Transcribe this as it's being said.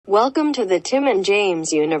Welcome to the Tim and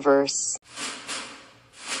James universe.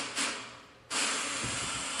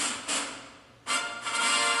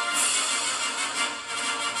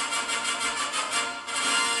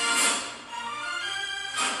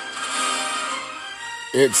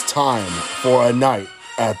 It's time for a night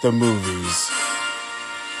at the movies.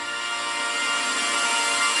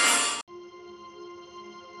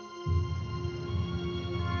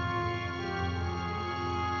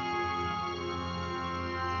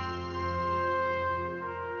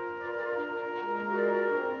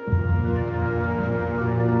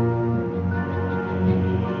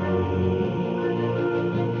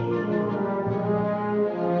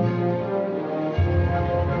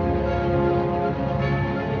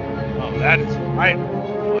 That is right,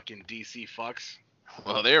 fucking DC fucks.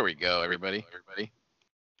 Well, there we go, everybody.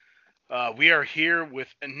 We are here with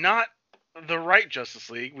not the right Justice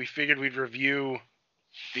League. We figured we'd review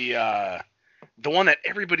the one that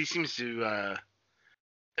everybody seems to.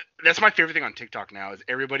 That's my favorite thing on TikTok now. Is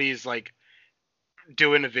everybody's like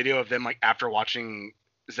doing a video of them like after watching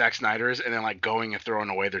Zack Snyder's and then like going and throwing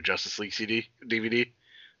away their Justice League DVD.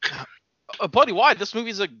 Buddy, why? This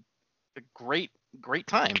movie's a great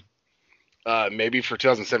time. Maybe for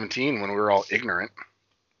 2017 when we were all ignorant.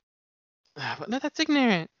 But no, that's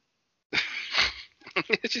ignorant.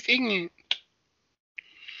 It's just ignorant.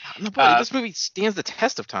 No, buddy, this movie stands the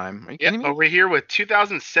test of time. Are you kidding me? But we're here with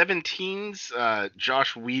 2017's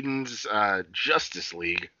Josh Whedon's Justice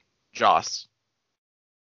League.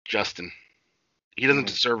 Justin. He doesn't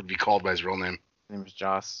deserve to be called by his real name. His name is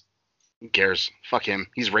Joss. Who cares? Fuck him.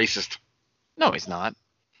 He's racist. No, he's not.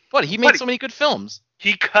 Buddy, he made so many good films.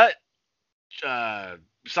 He cut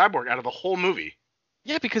Cyborg out of the whole movie.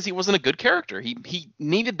 Yeah, because he wasn't a good character. He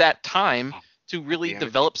needed that time to really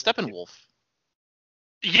develop Steppenwolf.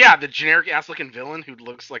 Yeah, the generic ass looking villain who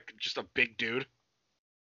looks like just a big dude.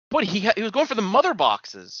 But he was going for the mother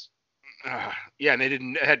boxes. Yeah, and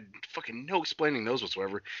they had fucking no explaining those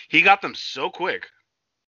whatsoever. He got them so quick.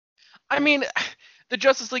 I mean, the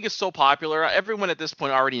Justice League is so popular. Everyone at this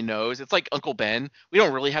point already knows. It's like Uncle Ben. We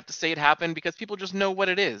don't really have to say it happened because people just know what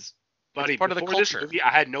it is. Buddy, it's part of the culture. This movie, I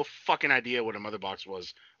had no fucking idea what a mother box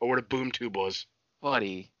was or what a boom tube was.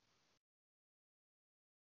 Buddy.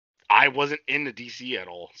 I wasn't into DC at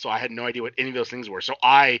all, so I had no idea what any of those things were. So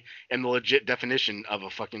I am the legit definition of a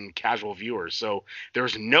fucking casual viewer. So there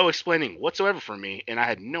was no explaining whatsoever for me, and I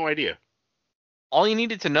had no idea. All you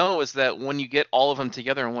needed to know is that when you get all of them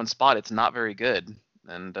together in one spot, it's not very good.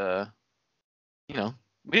 And,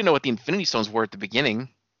 we didn't know what the Infinity Stones were at the beginning.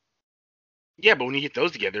 Yeah, but when you get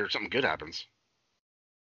those together, something good happens.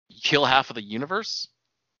 You kill half of the universe?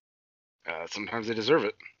 Sometimes they deserve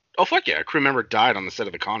it. Oh, fuck yeah. A crew member died on the set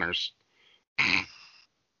of The Connors.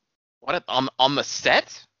 What? On the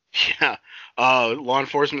set? Yeah. Law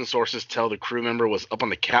enforcement sources tell the crew member was up on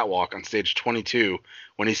the catwalk on stage 22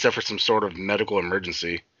 when he suffered some sort of medical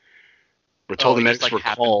emergency. We're told the medics were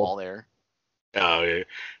called. There. Yeah.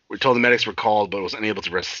 We're told the medics were called, but was unable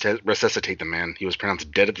to resuscitate the man. He was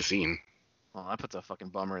pronounced dead at the scene. Well, that puts a fucking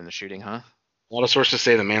bummer in the shooting, huh? A lot of sources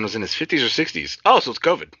say the man was in his 50s or 60s. Oh, so it's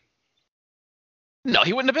COVID. No,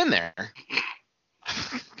 he wouldn't have been there.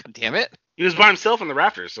 God damn it. He was by himself on the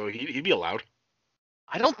rafters, so he'd be allowed.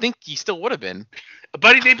 I don't think he still would have been.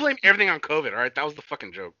 Buddy, they blame everything on COVID, all right? That was the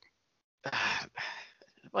fucking joke.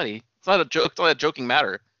 Buddy, it's not a joke. It's not a joking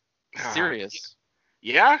matter. It's serious.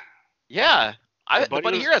 Yeah? Yeah. The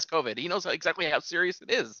buddy here has COVID. He knows exactly how serious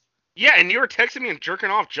it is. Yeah, and you were texting me and jerking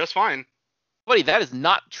off just fine. Buddy, that is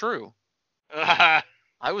not true. I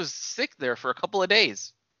was sick there for a couple of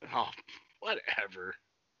days. Oh, whatever.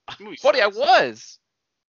 Buddy, I was.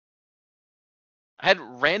 I had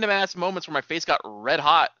random ass moments where my face got red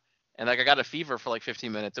hot and like I got a fever for like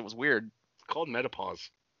 15 minutes. It was weird. It's called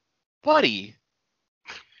menopause. Buddy.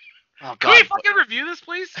 Oh, Can we fucking review this,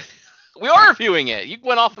 please? We are reviewing it. You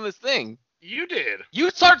went off on this thing. You did.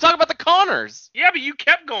 You started talking about the Connors. Yeah, but you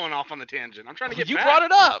kept going off on the tangent. I'm trying to get You back. brought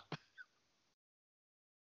it up.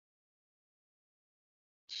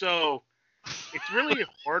 So, it's really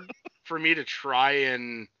hard for me to try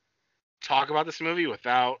and talk about this movie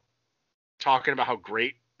without talking about how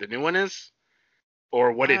great the new one is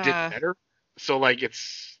or what it did better. So, like,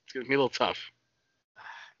 it's going to be a little tough.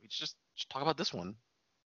 Just talk about this one.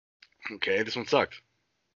 Okay, this one sucked.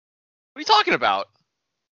 What are you talking about?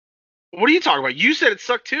 What are you talking about? You said it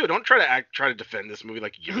sucked too. Don't try to defend this movie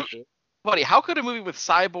like you give a shit. Buddy, how could a movie with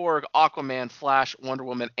Cyborg, Aquaman, Flash, Wonder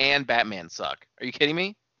Woman, and Batman suck? Are you kidding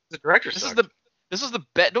me? The director sucked. This is the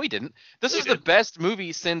best. No, he didn't. This is the best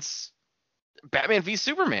movie since Batman v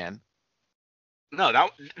Superman. No,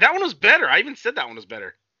 that one was better. I even said that one was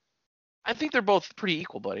better. I think they're both pretty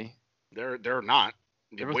equal, buddy. They're not.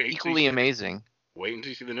 They're both Wait until equally amazing. Wait until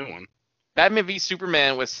you see the new one. Batman v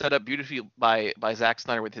Superman was set up beautifully by Zack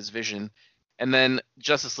Snyder with his vision, and then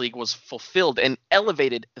Justice League was fulfilled and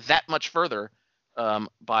elevated that much further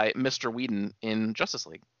by Mr. Whedon in Justice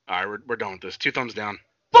League. All right, we're done with this. 2 thumbs down.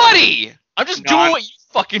 Buddy, I'm just doing what you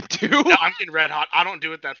fucking do. No, I'm getting red hot. I don't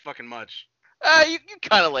do it that fucking much. You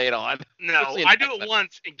kind of lay it on. No, Especially in I do it X-Men.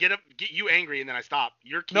 once and get you angry, and then I stop.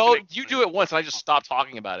 You're keeping No, it you going. do it once, and I just stop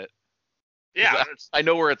talking about it. Yeah, I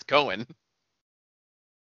know where it's going. there's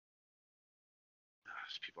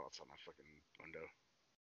people outside my fucking window.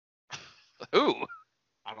 Who?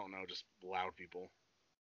 I don't know, just loud people.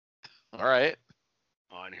 All right.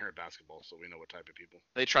 Oh, and here at basketball, so we know what type of people.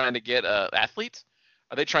 Are they trying to get athletes?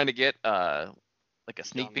 Are they trying to get like a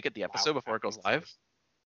sneak Young, peek at the loud episode before it goes live? athletes.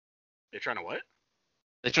 They're trying to what?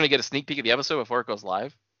 They trying to get a sneak peek at the episode before it goes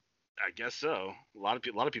live? I guess so. A lot of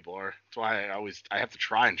people are. That's why I have to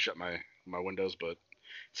try and shut my windows, but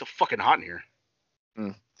it's so fucking hot in here.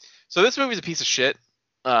 So this movie's a piece of shit.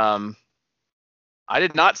 I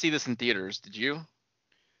did not see this in theaters. Did you?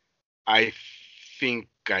 I think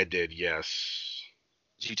I did, yes.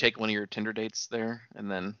 Did you take one of your Tinder dates there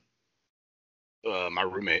and then? My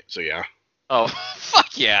roommate. So yeah. Oh,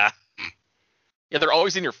 fuck yeah. Yeah, they're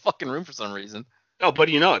always in your fucking room for some reason. Oh, but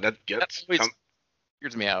you know that gets. That always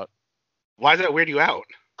weirds me out. Why does that weird you out?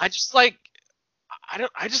 I just like, I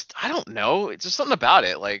don't know. It's just something about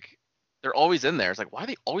it. Like, they're always in there. It's like, why are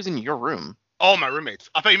they always in your room? Oh, my roommates.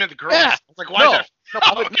 I thought you meant the girls. Yeah. I was like, why No. is that? No, Oh,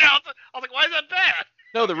 probably- okay, I was like, why is that bad?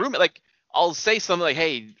 No, the roommate, like, I'll say something like,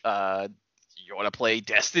 hey, you want to play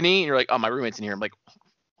Destiny? And you're like, oh, my roommate's in here. I'm like,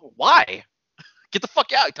 why? Get the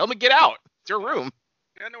fuck out. Tell them to get out. It's your room.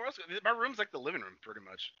 Yeah, nowhere else. My room's like the living room, pretty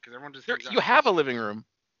much, because everyone just. hangs out. You have a living room.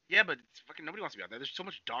 Yeah, but it's fucking nobody wants to be out there. There's so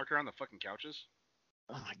much dark around the fucking couches.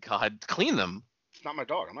 Oh, my God. Clean them. It's not my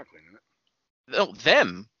dog. I'm not cleaning it. No,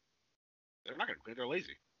 them. They're not gonna clean it. They're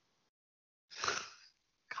lazy.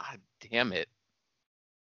 God damn it.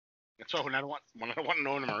 That's why when I don't want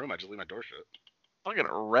no one in my room, I just leave my door shut. Fucking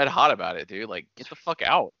red hot about it, dude. Like, get the fuck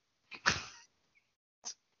out.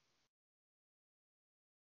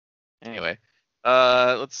 Anyway,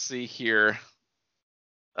 let's see here.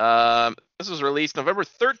 This was released November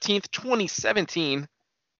 13th, 2017.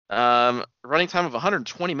 Running time of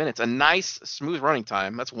 120 minutes. A nice, smooth running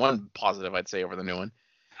time. That's one positive I'd say over the new one.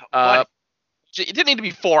 But, It didn't need to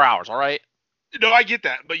be 4 hours, all right? no, I get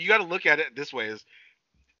that, but you got to look at it this way: is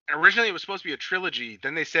originally it was supposed to be a trilogy.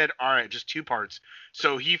 Then they said, all right, just 2 parts.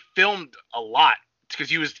 So he filmed a lot because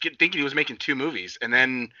he was thinking he was making 2 movies, and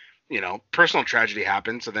then personal tragedy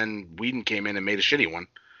happened. So then Whedon came in and made a shitty one.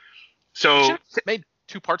 So Should've made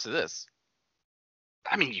 2 parts of this.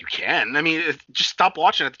 I mean, you can. I mean, just stop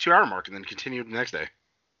watching at the 2-hour mark and then continue the next day.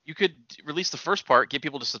 You could release the first part, get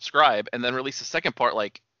people to subscribe, and then release the second part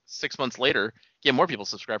like 6 months later, get more people to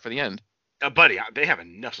subscribe for the end. Buddy, they have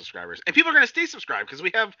enough subscribers, and people are gonna stay subscribed because we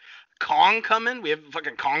have Kong coming. We have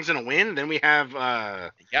fucking Kong's gonna win. Then we have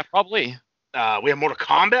Yeah, probably. we have Mortal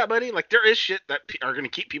Kombat, buddy. Like there is shit that are gonna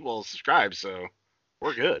keep people subscribed, so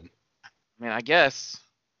we're good. I mean, I guess.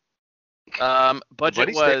 Budget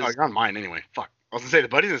Buddy's was. you're on mine anyway. Fuck. I was gonna say the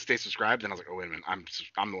buddy's gonna stay subscribed, and I was like, oh wait a minute, I'm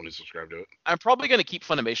the one who subscribed to it. I'm probably gonna keep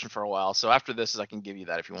Funimation for a while, so after this, I can give you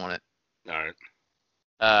that if you want it. All right.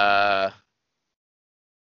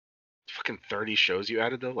 Fucking 30 shows you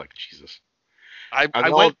added though, like Jesus. I they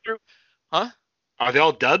went all- through. Huh? Are they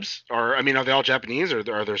all dubs, or I mean, are they all Japanese, or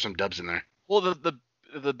are there some dubs in there? Well,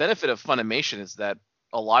 the benefit of Funimation is that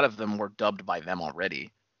a lot of them were dubbed by them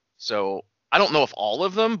already. So I don't know if all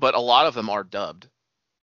of them, but a lot of them are dubbed.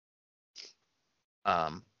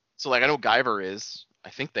 So like I know Guyver is. I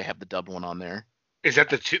think they have the dubbed one on there. Is that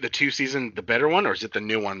the 2 season the better one, or is it the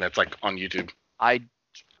new one that's like on YouTube? I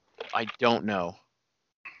don't know.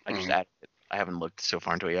 I just Mhm. added it. I haven't looked so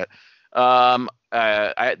far into it yet.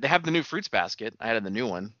 They have the new Fruits Basket. I added the new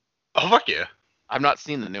one. Oh fuck yeah! I've not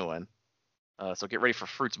seen the new one. So get ready for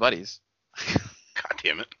Fruits Buddies. God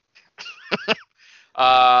damn it!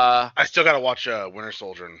 Uh, I still gotta watch Winter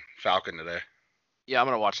Soldier and Falcon today. yeah, I'm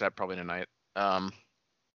gonna watch that probably tonight. I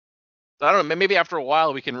don't know. Maybe after a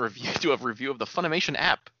while we can do a review of the Funimation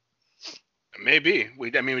app. Maybe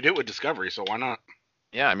we did it with Discovery, so why not?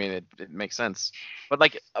 Yeah, I mean it makes sense. But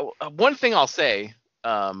like one thing I'll say,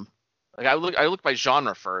 like I look by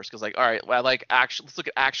genre first because like all right, well, I like action. Let's look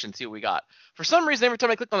at action, see what we got. For some reason, every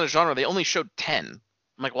time I clicked on the genre, they only showed 10.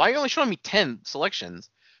 I'm like, why are you only showing me 10 selections?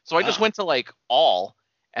 So I just went to like all,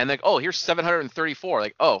 and like, oh, here's 734.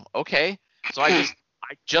 Like, oh, okay. So I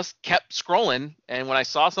just kept scrolling, and when I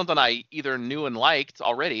saw something I either knew and liked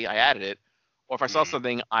already, I added it, Or if I saw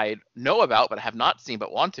something I know about but have not seen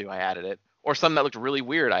but want to, I added it. Or something that looked really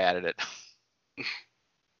weird, I added it.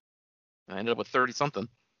 I ended up with 30 something.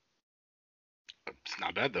 It's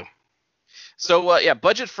not bad though. So yeah,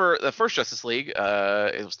 budget for the first Justice League,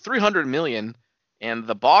 it was 300 million, and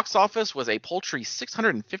the box office was a paltry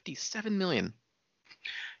 657 million.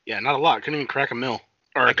 Yeah, not a lot. Couldn't even crack a mill,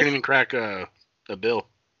 or couldn't even crack a bill.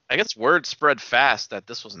 I guess word spread fast that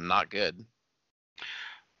this was not good.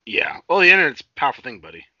 Yeah. Well, the internet's a powerful thing,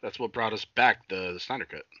 buddy. That's what brought us back the Snyder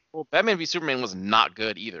Cut. Well, Batman v Superman was not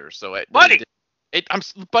good either. So Buddy!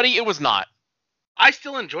 Buddy, it was not. I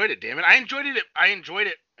still enjoyed it. Damn it! I enjoyed it. I enjoyed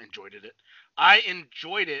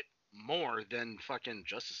it more than fucking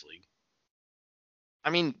Justice League. I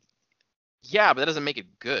mean, yeah, but that doesn't make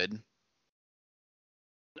it good.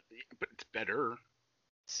 But it's better.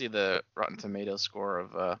 See the Rotten Tomatoes score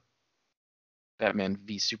of Batman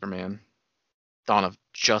v Superman: Dawn of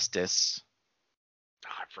Justice.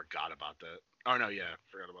 Oh, I forgot about that. Oh no, yeah,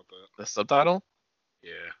 forgot about that. The subtitle?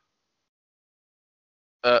 Yeah.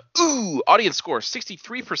 Audience score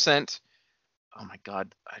 63%. Oh my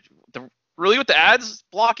god. Really with the ads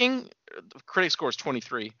blocking? The critic score is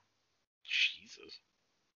 23. Jesus.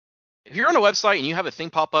 If you're on a website and you have a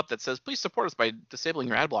thing pop up that says, please support us by disabling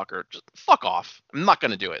your ad blocker, just fuck off. I'm not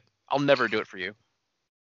going to do it. I'll never do it for you.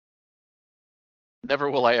 Never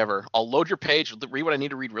will I ever. I'll load your page, read what I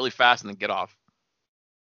need to read really fast, and then get off.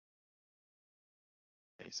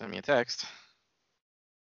 He sent me a text.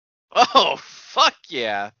 Oh, fuck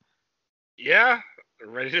yeah. Yeah,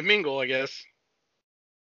 ready to mingle, I guess.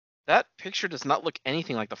 That picture does not look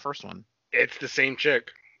anything like the first one. It's the same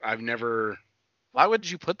chick. I've never... Why would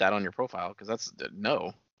you put that on your profile? Because that's...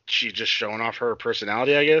 no. She's just showing off her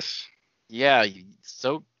personality, I guess. Yeah,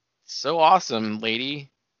 so awesome, lady.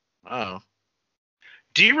 Wow.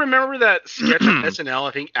 Do you remember that sketch on SNL?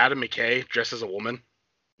 I think Adam McKay dressed as a woman.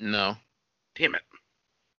 No. Damn it.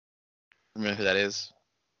 Remember who that is?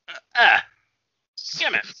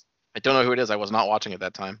 Damn it. I don't know who it is. I was not watching at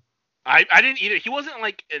that time. I didn't either. He wasn't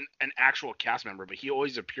like an actual cast member, but he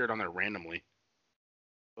always appeared on there randomly.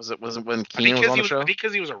 Was it when Keenan was on the show?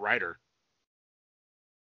 Because he was a writer.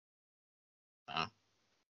 Oh.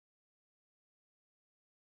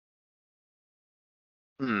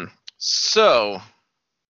 So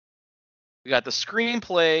we got the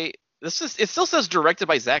screenplay. It still says directed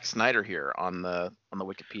by Zack Snyder here on the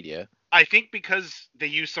Wikipedia. I think because they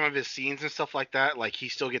use some of his scenes and stuff like that, like he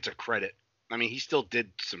still gets a credit. I mean, he still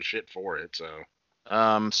did some shit for it, so.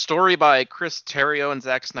 Story by Chris Terrio and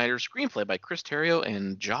Zack Snyder. Screenplay by Chris Terrio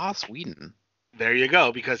and Joss Whedon. There you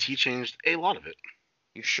go, because he changed a lot of it.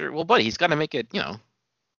 You sure? Well, buddy, he's got to make it, gotta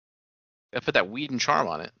put that Whedon charm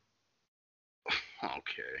on it.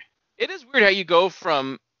 Okay. It is weird how you go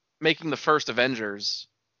from making the first Avengers,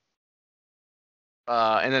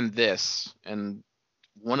 and then this, and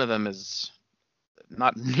one of them is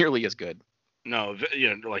not nearly as good. No,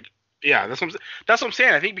 yeah, that's what I'm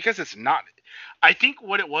saying. I think because it's not. I think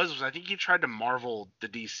what it was I think he tried to Marvel the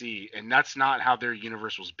DC, and that's not how their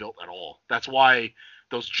universe was built at all. That's why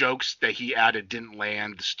those jokes that he added didn't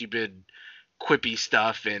land. The stupid quippy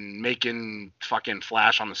stuff and making fucking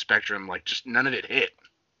Flash on the Spectrum, like just none of it hit.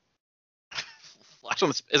 Flash on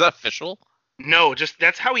the, is that official? No, just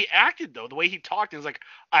that's how he acted though. The way he talked is like,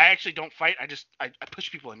 I actually don't fight. I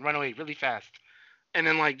push people and run away really fast. And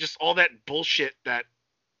then like just all that bullshit that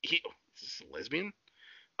is this a lesbian?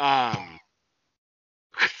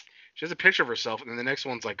 She has a picture of herself, and then the next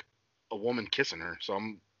one's like a woman kissing her. So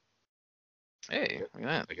I'm. Hey, look at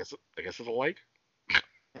that. I guess it's a like.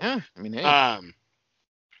 Yeah, I mean, hey.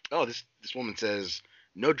 Oh, this woman says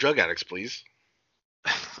no drug addicts, please.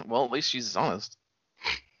 Well, at least she's honest.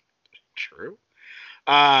 True.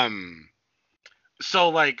 So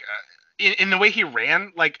like, in the way he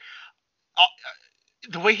ran, like,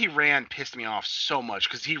 the way he ran pissed me off so much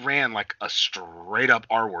because he ran like a straight up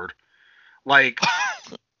R word, like,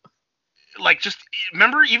 like just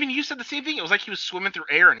remember even you said the same thing. It was like he was swimming through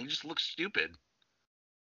air and he just looked stupid.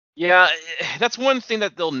 Yeah, that's one thing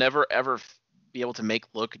that they'll never ever be able to make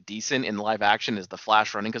look decent in live action is the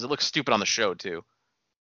Flash running because it looks stupid on the show too.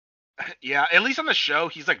 Yeah, at least on the show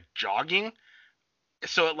he's like jogging,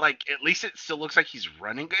 so at least it still looks like he's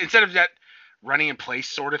running instead of that running in place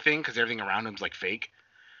sort of thing because everything around him's like fake.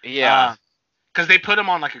 Yeah, because they put him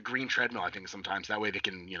on like a green treadmill, I think sometimes that way they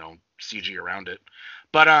can CG around it.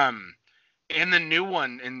 But in the new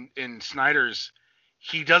one in Snyder's,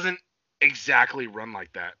 he doesn't exactly run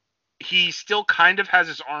like that. He still kind of has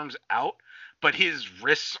his arms out, but his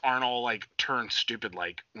wrists aren't all like turned stupid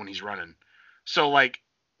like when he's running. So like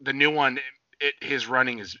the new one, his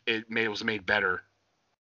running was made better.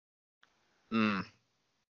 Mm.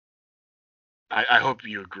 I hope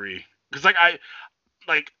you agree, because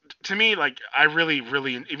to me, like, I really,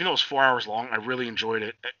 really, even though it was 4 hours long, I really enjoyed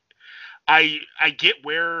it. I get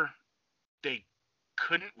where they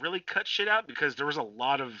couldn't really cut shit out because there was a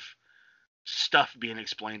lot of stuff being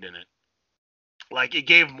explained in it. Like, it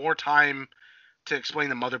gave more time to explain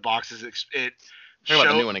the mother boxes. It Talking about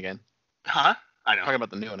the new showed, one again. huh? I know. Talking about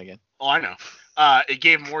the new one again. Oh, I know. It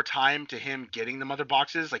gave more time to him getting the mother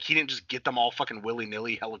boxes. Like, he didn't just get them all fucking willy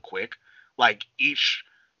nilly, hella quick. Like, each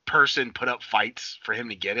person put up fights for him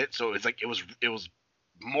to get it, so it's like it was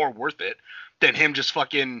more worth it than him just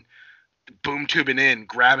fucking boom tubing in,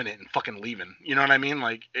 grabbing it, and fucking leaving. You know what I mean?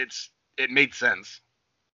 Like, it made sense.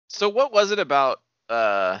 So what was it about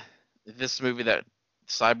this movie that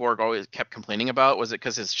Cyborg always kept complaining about? Was it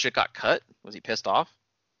because his shit got cut? Was he pissed off?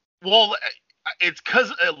 Well, it's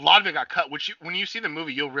because a lot of it got cut. Which when you see the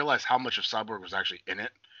movie, you'll realize how much of Cyborg was actually in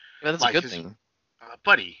it. Yeah, that's Like, a good thing.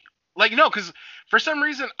 Buddy. Like, no, because for some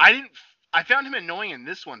reason I found him annoying in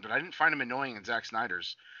this one, but I didn't find him annoying in Zack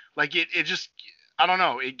Snyder's. Like, it just, I don't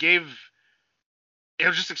know, it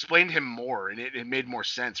just explained him more, and it made more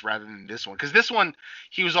sense rather than this one. Because this one,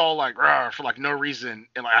 he was all like, "Rawr," for like no reason,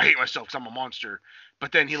 and like, I hate myself because I'm a monster.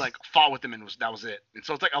 But then he like fought with him, and that was it. And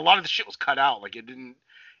so it's like a lot of the shit was cut out. Like, it didn't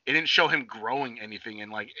show him growing anything, and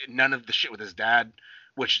like none of the shit with his dad,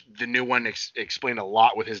 which the new one explained a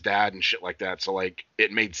lot with his dad and shit like that. So like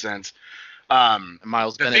it made sense.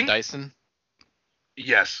 Miles Bennett Dyson.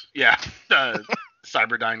 Yes, yeah, the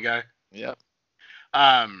Cyberdyne guy. Yep.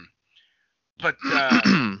 But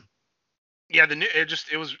yeah,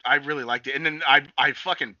 it was, I really liked it, and then I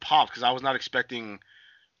fucking popped because I was not expecting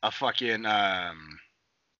a fucking oh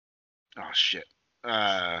shit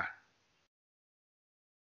oh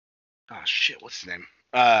shit, what's his name?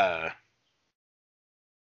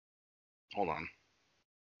 Hold on.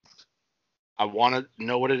 I want to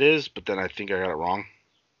know what it is, but then I think I got it wrong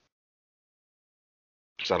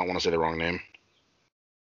because I don't want to say the wrong name.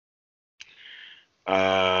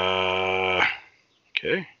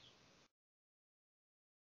 Okay.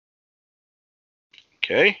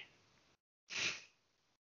 Okay.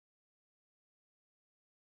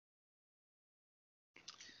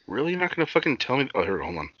 Really? You're not gonna fucking tell me? Oh, here,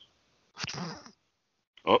 hold on.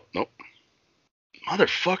 Oh, nope.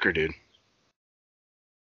 Motherfucker, dude.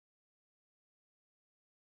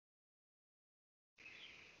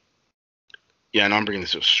 Yeah, I know I'm bringing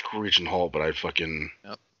this to a screeching halt, but I fucking...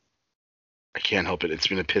 Yep. I can't help it. It's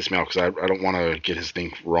gonna piss me off because I don't want to get his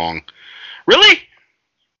thing wrong. Really?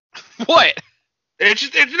 What?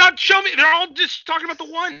 It's not showing me. They're all just talking about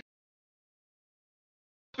the one.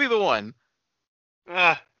 Be the one.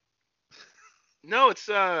 No, it's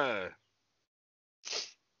God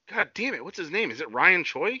damn it, what's his name? Is it Ryan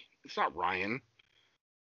Choi? It's not Ryan.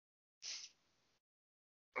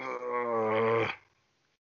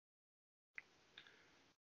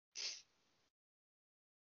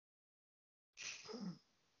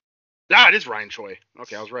 It is Ryan Choi.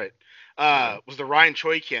 Okay, I was right. Was the Ryan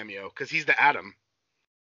Choi cameo because he's the Atom.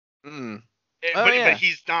 Mm. But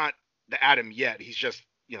he's not the Atom yet. He's just,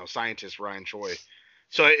 scientist Ryan Choi.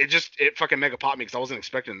 So it fucking mega popped me because I wasn't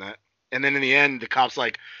expecting that. And then in the end, the cop's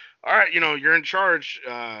like, all right, you're in charge.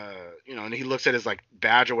 And he looks at his like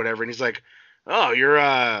badge or whatever, and he's like, oh, you're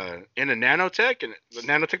into nanotech and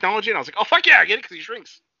nanotechnology. And I was like, oh fuck yeah, I get it because he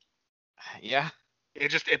shrinks. Yeah.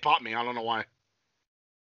 It popped me. I don't know why.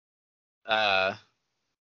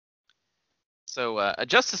 So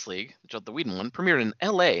Justice League, the Whedon one, premiered in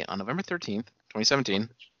LA on November 13th, 2017.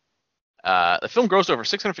 The film grossed over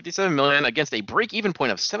 $657 million against a break-even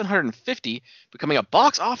point of $750, becoming a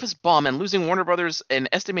box office bomb and losing Warner Brothers an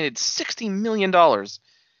estimated $60 million. The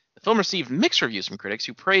film received mixed reviews from critics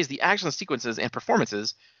who praised the action sequences and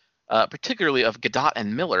performances, particularly of Gadot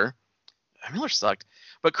and Miller. Miller sucked,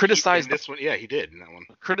 but criticized this one. Yeah, he did in that one.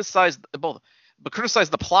 Criticized both, but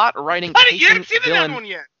criticized the plot, writing, you haven't seen that one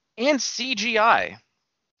yet, and CGI.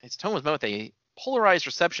 Its tone was met with a polarized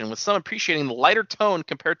reception, with some appreciating the lighter tone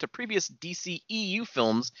compared to previous DCEU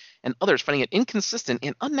films, and others finding it inconsistent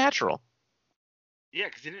and unnatural. Yeah,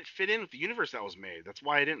 because it didn't fit in with the universe that was made. That's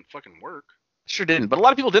why it didn't fucking work. Sure didn't, but a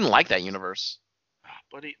lot of people didn't like that universe.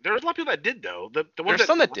 Buddy, there was a lot of people that did though. There's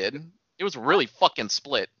some that did. It was really fucking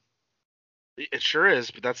split. It sure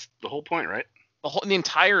is, but that's the whole point, right? The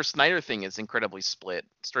entire Snyder thing is incredibly split,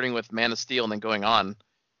 starting with Man of Steel and then going on.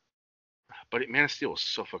 But Man of Steel was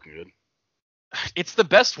so fucking good. It's the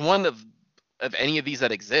best one of any of these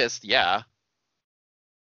that exist, yeah.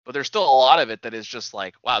 But there's still a lot of it that is just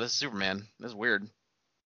like, wow, this is Superman. This is weird.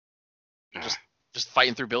 Just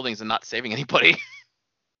fighting through buildings and not saving anybody.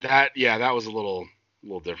 That was a little A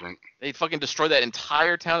little different. They fucking destroyed that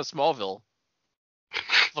entire town of Smallville.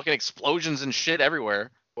 Fucking explosions and shit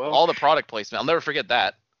everywhere. Well, All the product placement. I'll never forget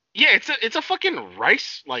that. yeah, it's a fucking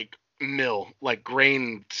rice like mill, like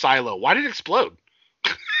grain silo. Why did it explode?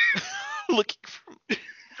 Looking for...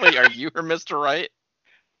 Wait, are you or Mr. Right?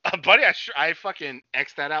 Buddy, I fucking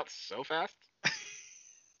X'd that out so fast.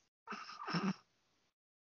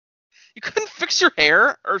 You couldn't fix your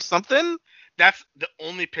hair or something? That's the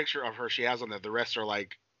only picture of her she has on there. The rest are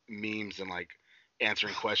like memes and like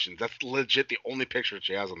answering questions. That's legit the only picture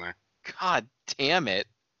she has on there. God damn it.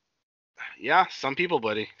 Yeah, some people,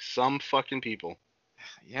 buddy. Some fucking people.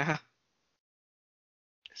 Yeah.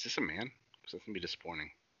 Is this a man? Because that's gonna be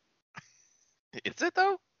disappointing. Is it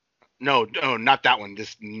though? No, not that one.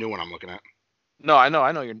 This new one I'm looking at. No, I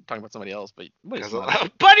know you're talking about somebody else, but nobody's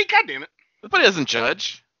not. Buddy, goddamn it. Nobody doesn't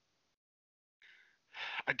judge.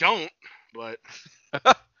 I don't, but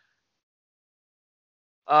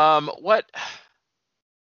What?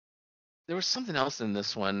 There was something else in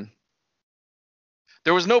this one.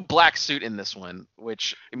 There was no black suit in this one,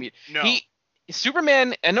 which I mean, no.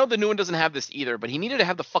 Superman. I know the new one doesn't have this either, but he needed to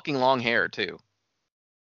have the fucking long hair too.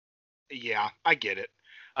 Yeah, I get it.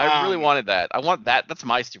 I really wanted that. I want that. That's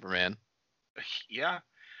my Superman. Yeah.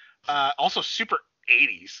 Also, super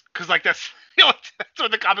 80s, because like that's that's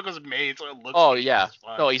what the comic was made, so it looks. Oh yeah.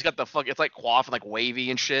 No, he's got the fuck. It's like coiffed and like wavy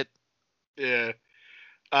and shit. Yeah.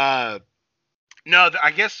 No,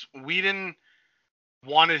 I guess Whedon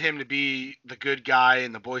wanted him to be the good guy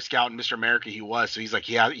and the Boy Scout and Mr. America he was, so he's like,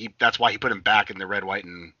 yeah, that's why he put him back in the red, white,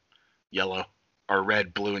 and yellow, or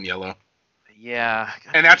red, blue, and yellow. Yeah.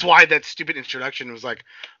 And that's why that stupid introduction was like,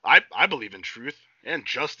 I believe in truth and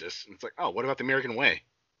justice. And it's like, oh, what about the American way?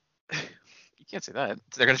 You can't say that.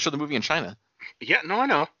 They're gonna show the movie in China. Yeah, no, I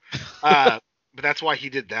know. But that's why he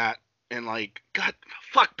did that. And like, God,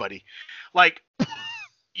 fuck, buddy. Like,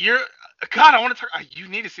 God, I want to talk. You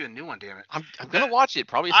need to see the new one, damn it. I'm gonna watch it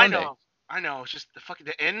probably Sunday. I know. It's just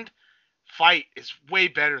the end fight is way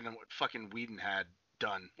better than what fucking Whedon had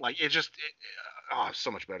done. Like,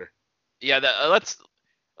 so much better. Yeah, let's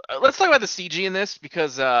talk about the CG in this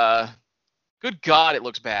because good God, it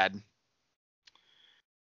looks bad.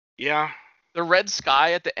 Yeah. The red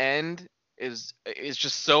sky at the end is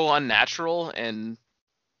just so unnatural and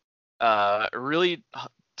really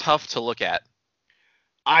tough to look at.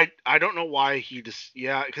 I don't know why he just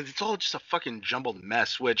because it's all just a fucking jumbled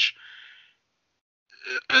mess. Which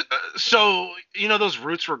so those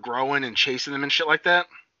roots were growing and chasing them and shit like that.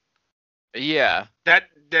 Yeah. That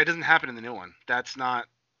doesn't happen in the new one. That's not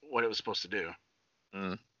what it was supposed to do.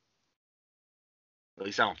 Mm. At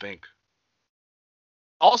least I don't think.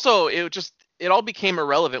 Also, it all became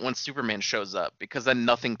irrelevant when Superman shows up because then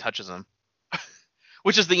nothing touches him.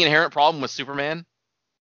 Which is the inherent problem with Superman.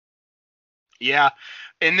 Yeah.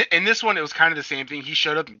 In this one, it was kind of the same thing. He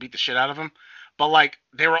showed up and beat the shit out of him. But, like,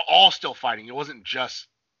 they were all still fighting. It wasn't just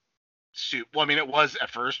Soup. Well, I mean, it was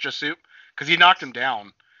at first just Soup because he knocked him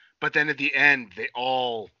down. But then at the end, they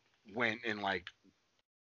all went and, like,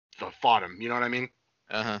 fought him. You know what I mean?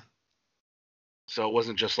 Uh-huh. So it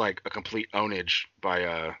wasn't just, like, a complete ownage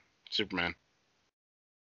by Superman.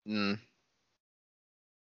 Mm.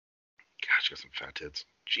 Gosh, got some fat tits.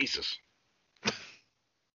 Jesus.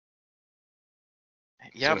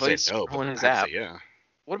 Yeah, but he's scrolling his app. Yeah.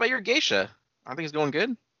 What about your geisha? I think it's going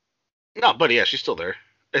good. No, buddy, yeah, she's still there.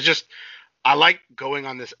 It's just, I like going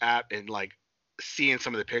on this app and, like, seeing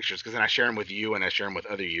some of the pictures, because then I share them with you and I share them with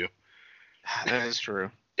other you. That is true.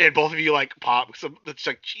 And both of you, like, pop. So it's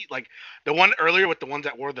like, gee, like, the one earlier with the ones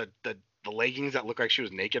that wore the leggings that looked like she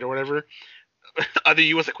was naked or whatever, other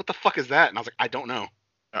you was like, what the fuck is that? And I was like, I don't know.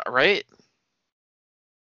 Right?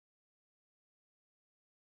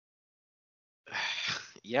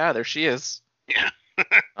 Yeah, there she is. Yeah.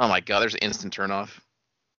 Oh my God, there's an instant turn off.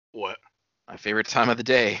 What? My favorite time of the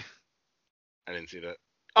day. I didn't see that.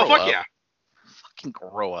 Oh, Grow fuck up. yeah. Fucking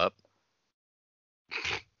grow up.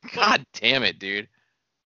 God damn it, dude.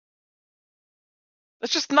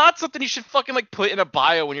 That's just not something you should fucking like put in a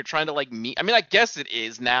bio when you're trying to like meet. I mean, I guess it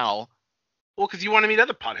is now. Well, because you want to meet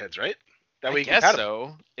other potheads, right? That way I you can guess pat 'em.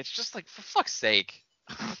 so. It's just like, for fuck's sake.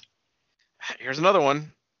 Here's another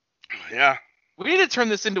one. Yeah. We need to turn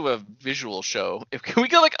this into a visual show. Can we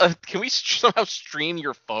get like can we somehow stream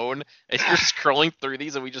your phone as you're scrolling through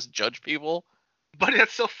these and we just judge people? But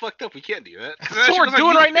that's so fucked up. We can't do that. That's what we're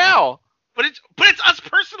doing right now. But it's us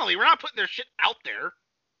personally. We're not putting their shit out there.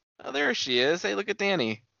 Oh, there she is. Hey, look at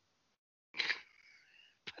Danny.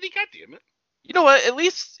 Buddy, goddamn it. You know what? At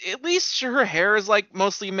least her hair is like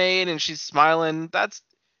mostly made and she's smiling. I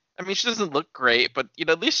mean, she doesn't look great, but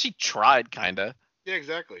at least she tried, kinda. Yeah,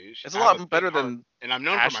 exactly. You should It's a have lot big better heart. than And I'm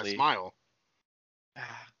known for my Ashley. smile.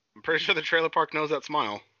 I'm pretty sure the trailer park knows that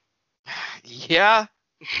smile. Yeah.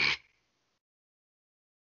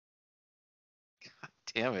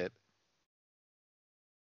 Damn it.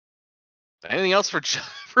 Anything else for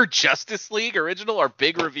for Justice League original or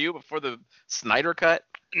big review before the Snyder cut?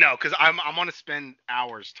 No, because I'm gonna spend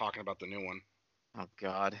hours talking about the new one. Oh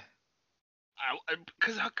God.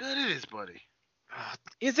 Because how good it is, buddy.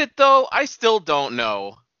 Is it though? I still don't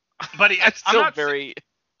know. Buddy, I'm I'm still not. very.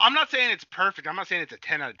 I'm not saying it's perfect. I'm not saying it's a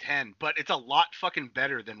 10 out of 10, but it's a lot fucking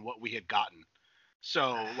better than what we had gotten.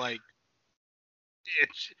 So like,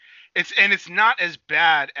 it's not as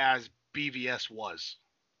bad as BVS was.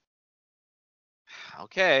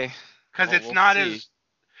 Okay. Because Well, it's we'll not see. as.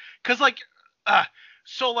 Because like,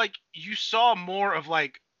 so like you saw more of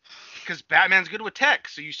like, because Batman's good with tech,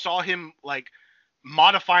 so you saw him like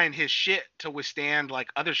modifying his shit to withstand like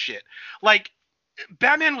other shit. Like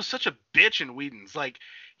Batman was such a bitch in Whedon's. Like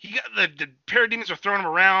he got the parademons were throwing him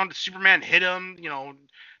around. Superman hit him. You know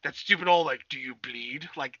that stupid old like, do you bleed?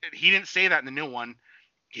 Like he didn't say that in the new one.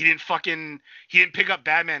 He didn't pick up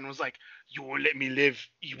Batman and was like, you won't let me live.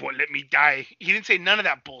 You won't let me die. He didn't say none of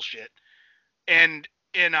that bullshit. And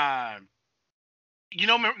in remember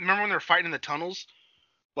when they were fighting in the tunnels?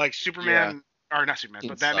 Like Yeah. Superman or not Superman, It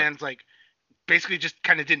but sucked. Batman's like basically just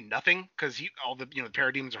kind of did nothing because all the the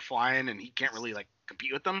parademons are flying and he can't really like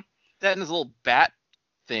compete with them. That and his little bat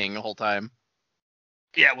thing the whole time.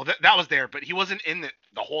 Yeah, well that was there, but he wasn't in it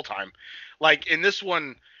the whole time. Like in this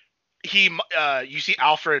one, you see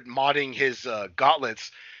Alfred modding his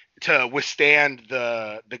gauntlets to withstand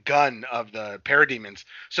the gun of the parademons.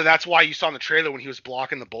 So that's why you saw in the trailer when he was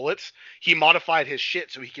blocking the bullets, he modified his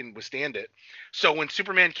shit so he can withstand it. So when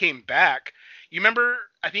Superman came back, you remember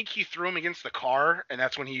I think he threw him against the car and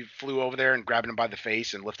that's when he flew over there and grabbed him by the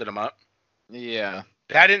face and lifted him up. Yeah.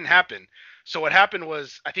 That didn't happen. So what happened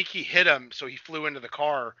was I think he hit him, so he flew into the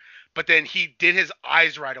car, but then he did his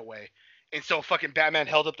eyes right away. And so fucking Batman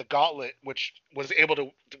held up the gauntlet, which was able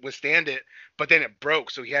to withstand it, but then it broke,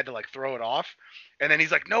 so he had to like throw it off. And then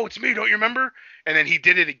he's like, "No, it's me, don't you remember?" And then he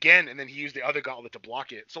did it again, and then he used the other gauntlet to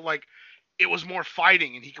block it. So like, it was more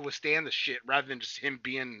fighting, and he could withstand the shit rather than just him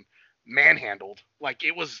being manhandled. Like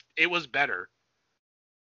it was better.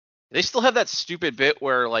 They still have that stupid bit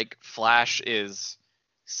where like Flash is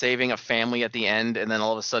saving a family at the end, and then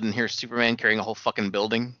all of a sudden here's Superman carrying a whole fucking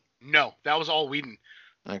building. No, that was all Whedon.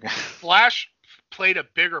 Okay. Flash played a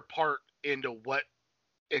bigger part into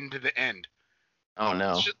the end. Oh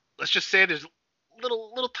no. Let's just say there's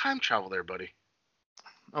little time travel there, buddy.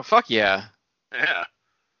 Oh fuck yeah. Yeah.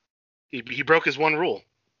 He broke his one rule.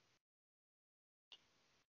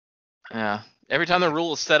 Yeah. Every time the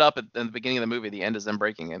rule is set up in the beginning of the movie, the end is them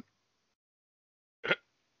breaking it.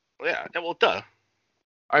 Yeah. Well, duh.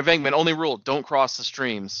 All right, Venkman, only rule: don't cross the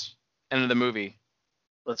streams. End of the movie.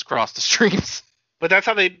 Let's cross the streams. But that's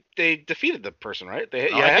how they defeated the person, right? I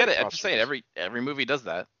get it. I'm just saying every movie does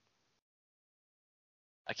that.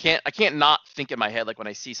 I can't not think in my head like when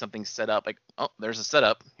I see something set up, like, oh, there's a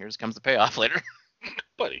setup. Here comes the payoff later.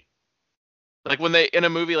 buddy. Like when they in a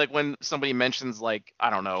movie, like when somebody mentions like,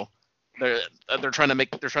 I don't know, they're trying to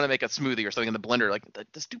make a smoothie or something in the blender, like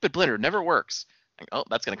the stupid blender never works. Like, oh,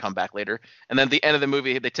 that's gonna come back later. And then at the end of the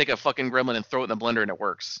movie, they take a fucking gremlin and throw it in the blender and it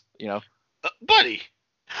works. You know, Buddy.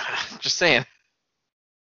 just saying.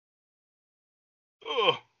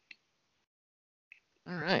 Ugh.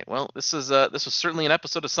 All right. Well, this was certainly an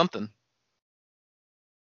episode of something.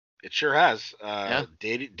 It sure has. Yeah.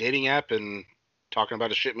 Dating app and talking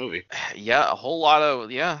about a shit movie. Yeah, a whole lot of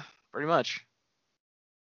pretty much.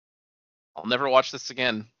 I'll never watch this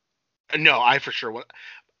again. No, I for sure will.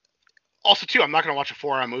 Also, too, I'm not gonna watch a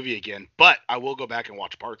 4-hour movie again, but I will go back and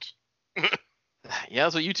watch parts. Yeah,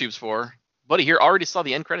 that's what YouTube's for. Buddy here already saw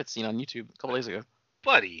the end credits scene on YouTube a couple days ago.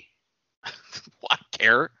 Buddy. I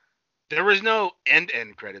care. There was no end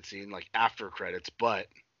credit scene, like after credits, but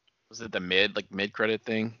Was it the mid credit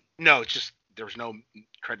thing? no, it's just there was no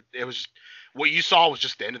credit. It was what you saw was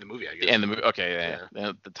just the end of the movie, I guess. The end of the movie. Okay,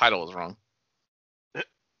 yeah. The title was wrong.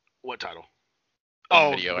 What title?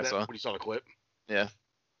 The video I saw. When you saw the clip. Yeah.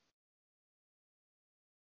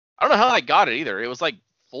 I don't know how I got it either. It was like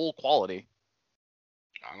full quality.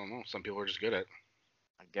 I don't know. Some people are just good at it.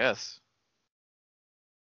 I guess.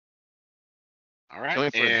 All right.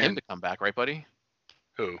 Waiting for him to come back, right, buddy?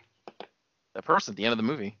 Who? That person at the end of the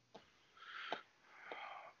movie.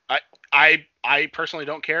 I personally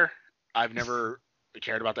don't care. I've never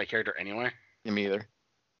cared about that character anyway. Me either.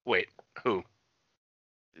 Wait, who?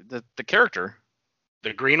 The character.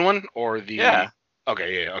 The green one or the? Yeah.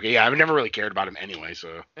 Okay, yeah, okay, yeah. I've never really cared about him anyway,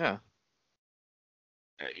 so. Yeah.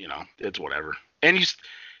 it's whatever. And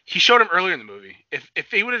he showed him earlier in the movie. If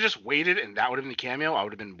they would have just waited and that would have been the cameo, I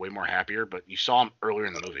would have been way more happier. But you saw him earlier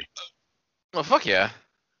in the movie, Well, fuck yeah.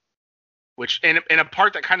 which in a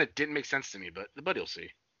part that kind of didn't make sense to me. But you'll see.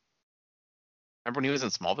 Remember when he was in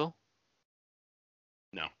Smallville?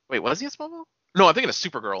 No. Wait, was he in Smallville? No, I'm thinking of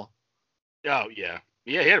Supergirl. Oh yeah,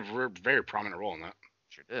 he had a very prominent role in that.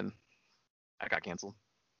 Sure did. That got canceled.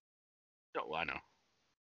 Oh, well, I know.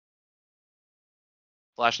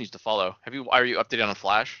 Flash needs to follow. Are you updated on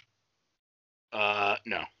Flash?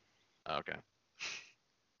 No. Oh, okay.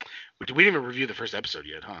 We didn't even review the first episode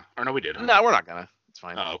yet, huh? Or no, we did. Huh? No, we're not gonna. It's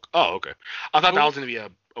fine. Oh, okay. I thought that was gonna be a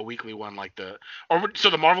weekly one, so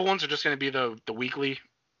the Marvel ones are just gonna be the weekly.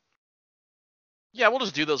 Yeah, we'll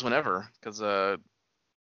just do those whenever, because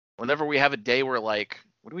whenever we have a day where like,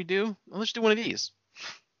 what do we do? Well, let's do one of these.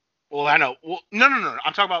 Well, I know. Well, no.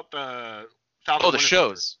 I'm talking about the Falcon. Oh, the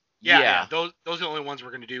shows. Yeah. Those are the only ones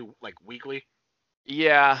we're gonna do like weekly.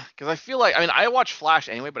 Yeah, because I feel like I watch Flash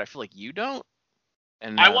anyway, but I feel like you don't.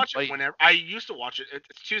 And I watch it whenever. I used to watch it.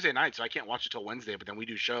 It's Tuesday night, so I can't watch it till Wednesday. But then we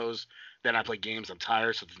do shows. Then I play games. I'm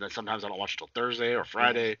tired, so then sometimes I don't watch it till Thursday or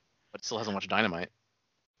Friday. But still hasn't watched Dynamite.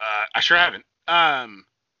 I sure haven't.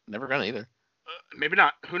 Never gonna either. Maybe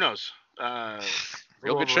not. Who knows?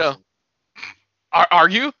 Real good show. Are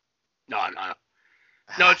you? No.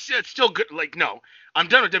 It's still good. Like, no, I'm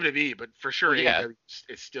done with WWE, but for sure, Yeah. AEW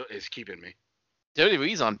it still is keeping me.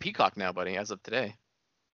 WWE's on Peacock now, buddy, as of today.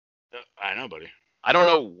 I know, buddy. I don't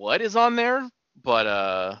know what is on there,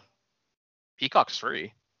 but Peacock's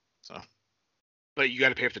free. So. But you got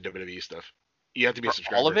to pay for the WWE stuff. You have to be a For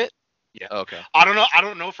subscriber. all of it? Yeah. Oh, okay. I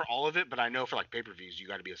don't know for all of it, but I know for like pay-per-views, you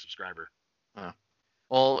got to be a subscriber. Oh.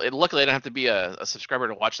 Well, luckily I don't have to be a subscriber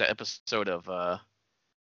to watch that episode of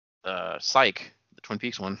Psych, the Twin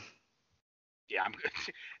Peaks one. Yeah,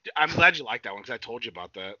 I'm glad you like that one because I told you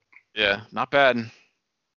about that. Yeah, not bad.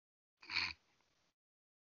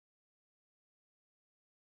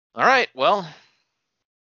 All right, well,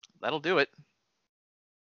 that'll do it.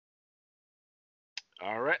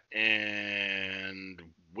 All right, and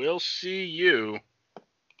we'll see you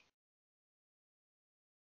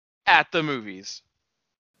At the movies.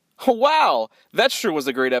 Wow, that sure was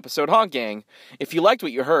a great episode, huh, gang? If you liked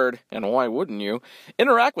what you heard, and why wouldn't you,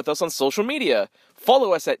 interact with us on social media.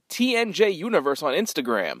 Follow us at TNJ Universe on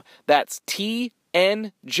Instagram. That's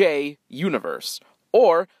TNJ Universe.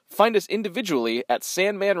 Or find us individually at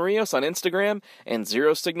Sandman Rios on Instagram and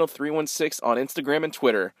Zero Signal 316 on Instagram and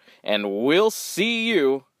Twitter. And we'll see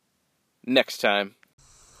you next time.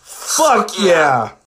 Fuck yeah!